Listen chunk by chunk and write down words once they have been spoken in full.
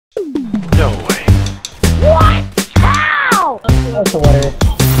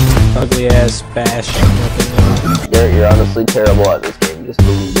ass fashion. You're honestly terrible at this game. Just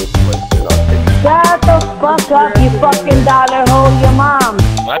delete it. Like, you're not good. Shut the fuck up, you fucking dollar hole, your mom.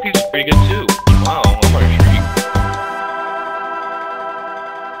 Lappy's pretty good too. Wow, I'm on a streak.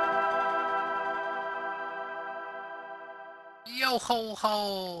 Yo ho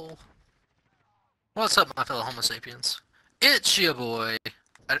ho! What's up, my fellow Homo sapiens? It's your boy.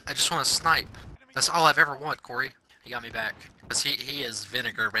 I just want to snipe. That's all I've ever wanted, Corey. He got me back. Cause he is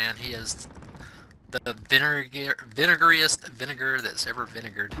vinegar, man. He is the vinegariest vinegar that's ever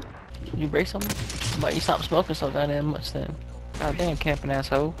vinegared. You break something? But you stop smoking so goddamn much then. Goddamn camping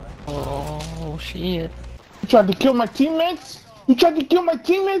asshole. Oh shit. You tried to kill my teammates? You tried to kill my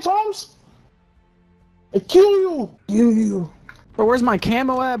teammates, Holmes? I kill you! You. Bro, where's my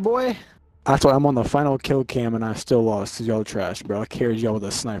camo at, boy? That's why I'm on the final kill cam and I still lost. Y'all trash, bro. I carried y'all with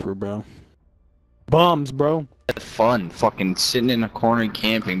a sniper, bro. Bums, bro. Fun, fucking sitting in a corner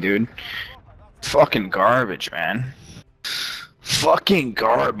camping, dude. Fucking garbage, man. Fucking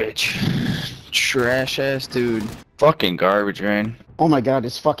garbage. Trash ass dude. Fucking garbage, man. Oh my god,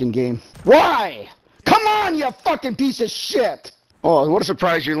 this fucking game. Why? Come on, you fucking piece of shit! Oh, what a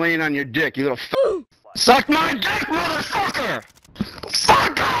surprise you're laying on your dick, you little f***. Suck my dick, motherfucker!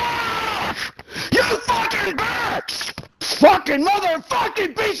 Fuck off! You fucking bitch! Fucking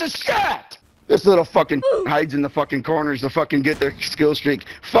motherfucking piece of shit! This little fucking hides in the fucking corners to fucking get their skill streak.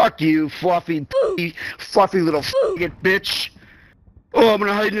 Fuck you, fluffy little bitch. Oh, I'm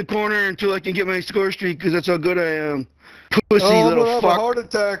gonna hide in the corner until I can get my score streak because that's how good I am. Pussy little fuck. I'm gonna have a heart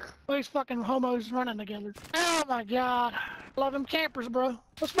attack. These fucking homos running together. Oh my god. Love them campers, bro.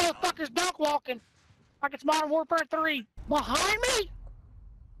 This motherfucker's dunk walking. Like it's Modern Warfare 3. Behind me?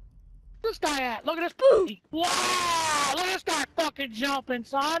 Where's this guy at? Look at this booty. Wow! Look at this guy fucking jumping,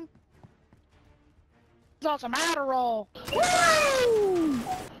 son. He's on some Adderall. Woo!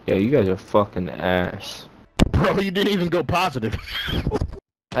 Yeah, you guys are fucking ass. Bro, you didn't even go positive.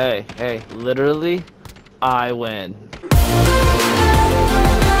 Hey, literally, I win.